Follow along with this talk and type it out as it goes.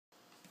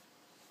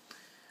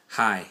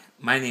Hi,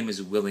 my name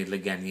is Willie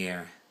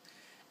Leganier,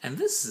 and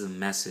this is a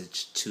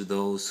message to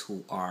those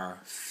who are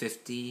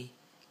 50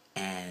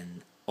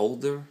 and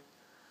older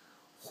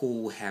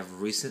who have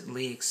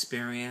recently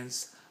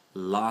experienced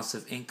loss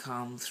of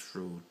income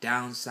through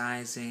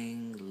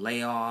downsizing,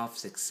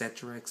 layoffs,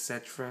 etc.,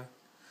 etc.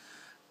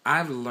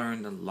 I've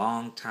learned a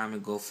long time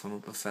ago from a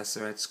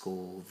professor at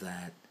school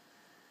that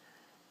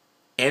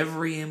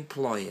every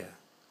employer,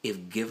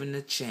 if given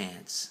a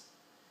chance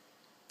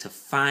to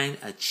find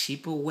a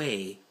cheaper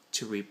way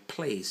to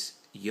replace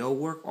your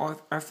work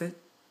effort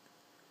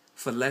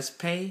for less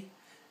pay,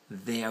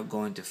 they are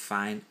going to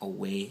find a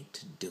way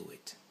to do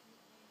it.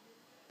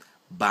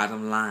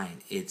 Bottom line,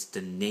 it's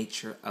the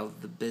nature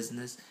of the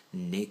business,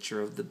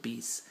 nature of the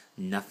beast,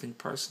 nothing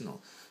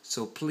personal.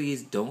 So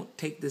please don't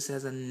take this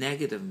as a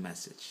negative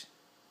message,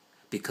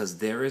 because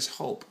there is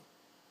hope.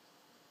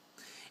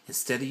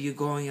 Instead of you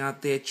going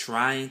out there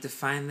trying to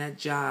find that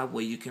job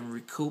where you can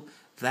recoup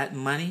that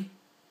money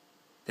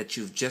that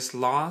you've just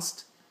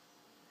lost,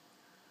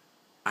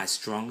 I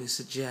strongly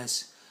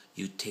suggest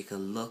you take a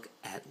look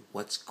at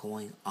what's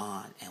going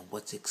on and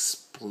what's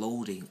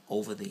exploding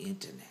over the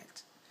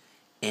internet.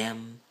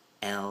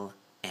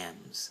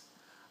 MLMs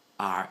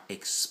are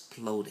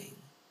exploding.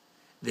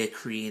 They're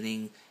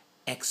creating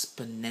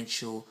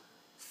exponential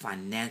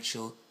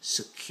financial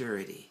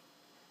security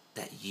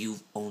that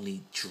you've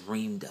only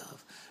dreamed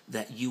of,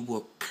 that you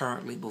were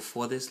currently,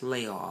 before this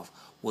layoff,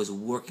 was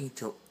working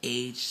till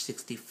age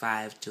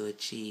 65 to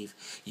achieve.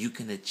 You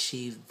can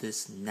achieve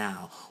this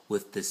now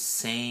with the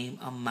same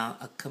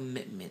amount of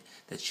commitment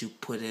that you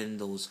put in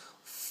those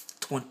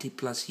 20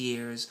 plus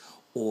years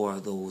or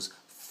those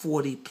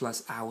 40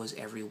 plus hours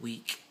every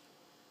week.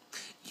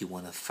 You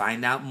want to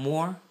find out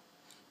more?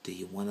 Do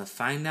you want to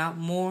find out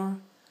more?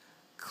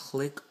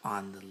 Click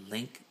on the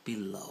link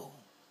below.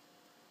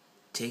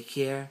 Take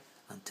care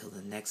until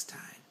the next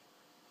time,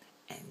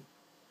 and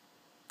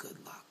good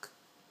luck.